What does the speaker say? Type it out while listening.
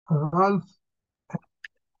רלף,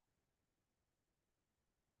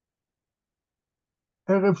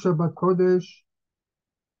 ערב שבת קודש,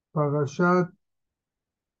 פרשת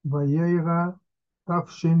ויירא,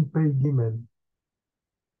 תשפ"ג.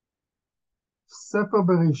 ספר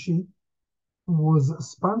בראשית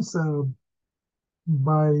was sponsored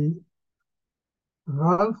by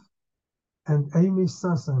Ralph and Amy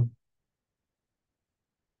Sasson.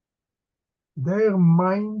 Their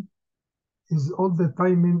mind is all the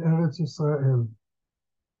time in Eretz Israel,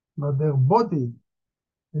 but their body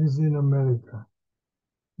is in America.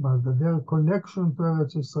 But their connection to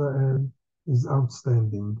Eretz Israel is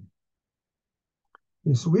outstanding.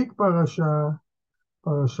 This week Parashat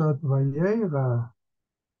Vayera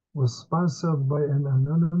was sponsored by an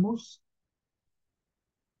anonymous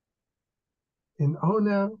in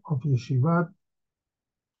honor of Yeshivat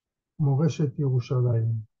Moreshet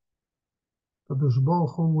Yerushalayim. Kadosh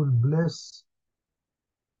Baruch Hu will bless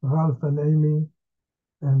Ralph and Amy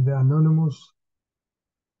and the anonymous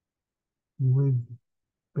with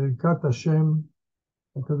Birkat Hashem,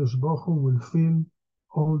 and Kadosh Baruch Hu will fill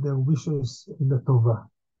all their wishes in the Tova.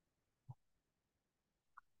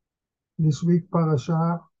 This week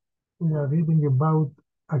parasha, we are reading about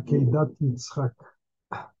Akeda Yitzchak.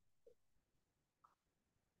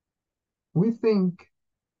 We think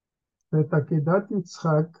that Akeda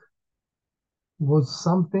Yitzchak was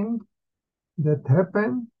something that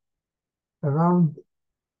happened around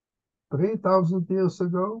 3,000 years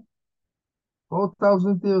ago,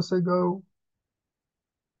 4,000 years ago,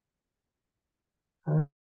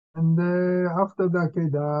 and after the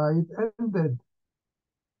Akeda, it ended.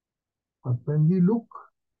 But when we look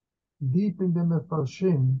deep in the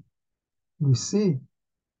Mefarshim, we see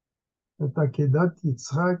that Akeda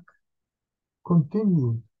Yitzchak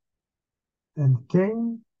continued and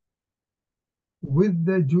came with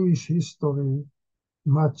the Jewish history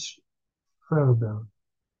much further.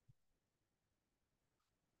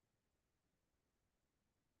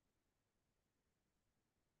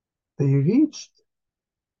 Akeda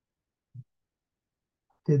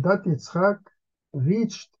Yitzchak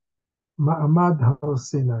reached Ma'amad Har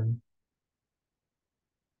Sinai.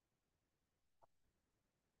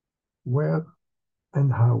 Where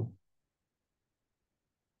and how?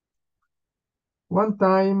 One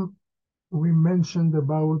time we mentioned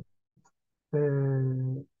about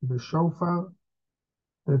the shofar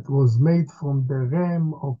that was made from the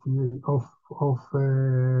ram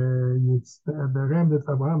the ram that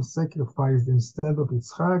Abraham sacrificed instead of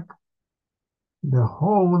Yitzchak. The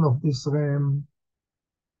horn of this ram,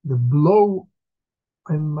 the blow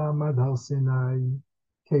in Ma'amad Har Sinai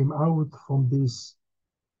came out from this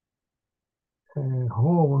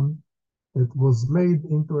horn that was made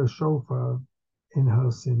into a shofar in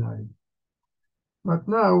Har Sinai. But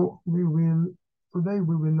now today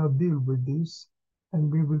we will not deal with this,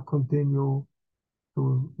 and we will continue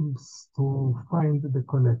to find the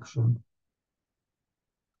connection.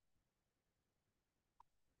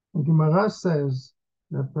 The Gemara says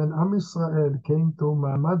that when Am Yisrael came to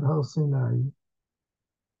Ma'amad Har Sinai,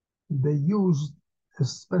 they used a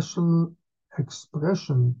special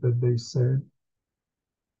expression that they said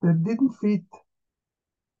that didn't fit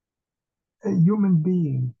a human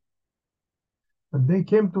being. When they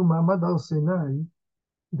came to Ma'amad Har Sinai,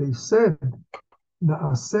 they said,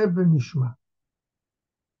 "Na'ase ונשמע."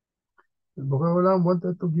 The Borei Olam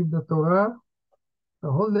wanted to give the Torah.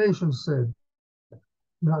 The whole nation said,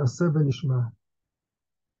 "Na'ase ונשמע."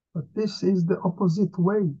 But this is the opposite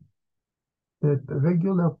way that a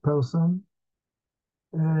regular person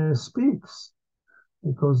speaks.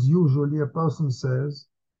 Because usually a person says,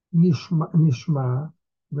 "Nishma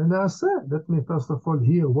ונעשה." Let me first of all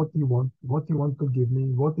hear what you want to give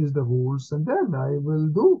me, what is the rules, and then I will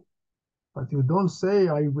do. But you don't say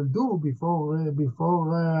I will do before I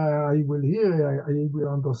will hear, I will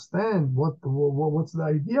understand what's the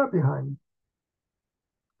idea behind.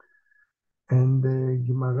 And the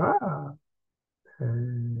Gemara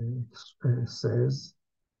says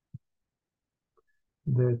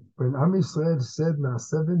that when Am Yisrael said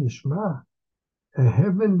 "Na'aseh v'nishma," a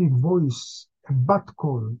heavenly voice, a bat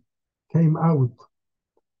call, came out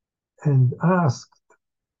and asked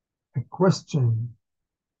a question: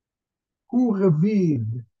 who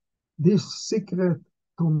revealed this secret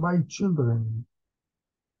to my children,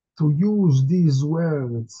 to use these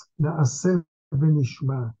words, "Na'aseh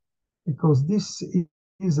v'nishma"? Because this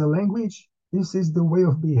is a language, this is the way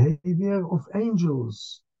of behavior of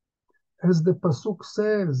angels. As the Pasuk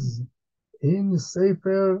says in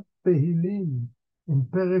Sefer Tehillim, in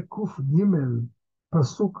Perek Kuf Gimel,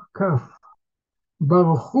 Pasuk Kaf,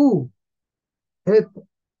 "Baruchu et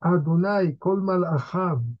Adonai kol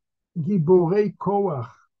mal'achav גיבורי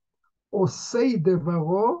כוח, עושי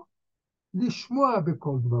דברו, לשמוע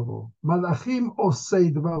בכל דברו. מלאכים עושי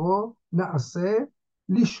דברו, נעשה,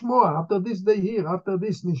 לשמוע. After this they hear, after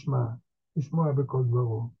this נשמע. לשמוע בכל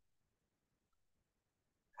דברו.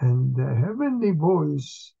 And the heavenly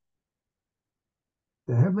voice,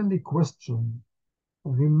 the heavenly question,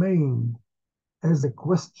 remained as a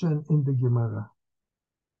question in the Gemara.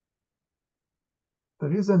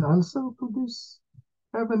 There is an answer to this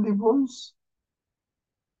heavenly voice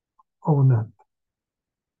or not?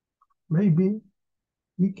 Maybe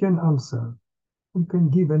we can answer, we can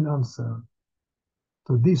give an answer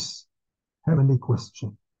to this heavenly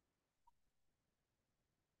question.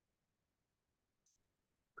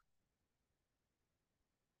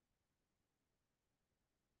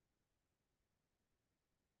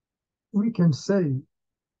 We can say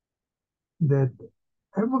that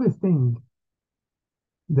everything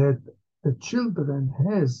that the children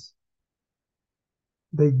has,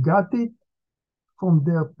 they got it from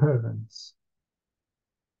their parents.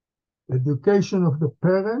 The education of the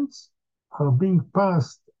parents are being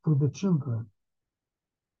passed to the children.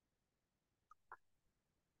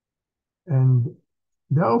 And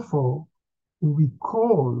therefore, we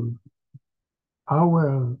call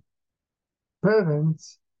our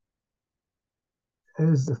parents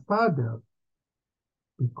as a father,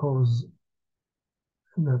 because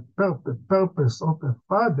the purpose of a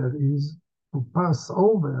father is to pass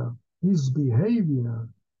over his behavior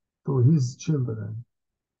to his children.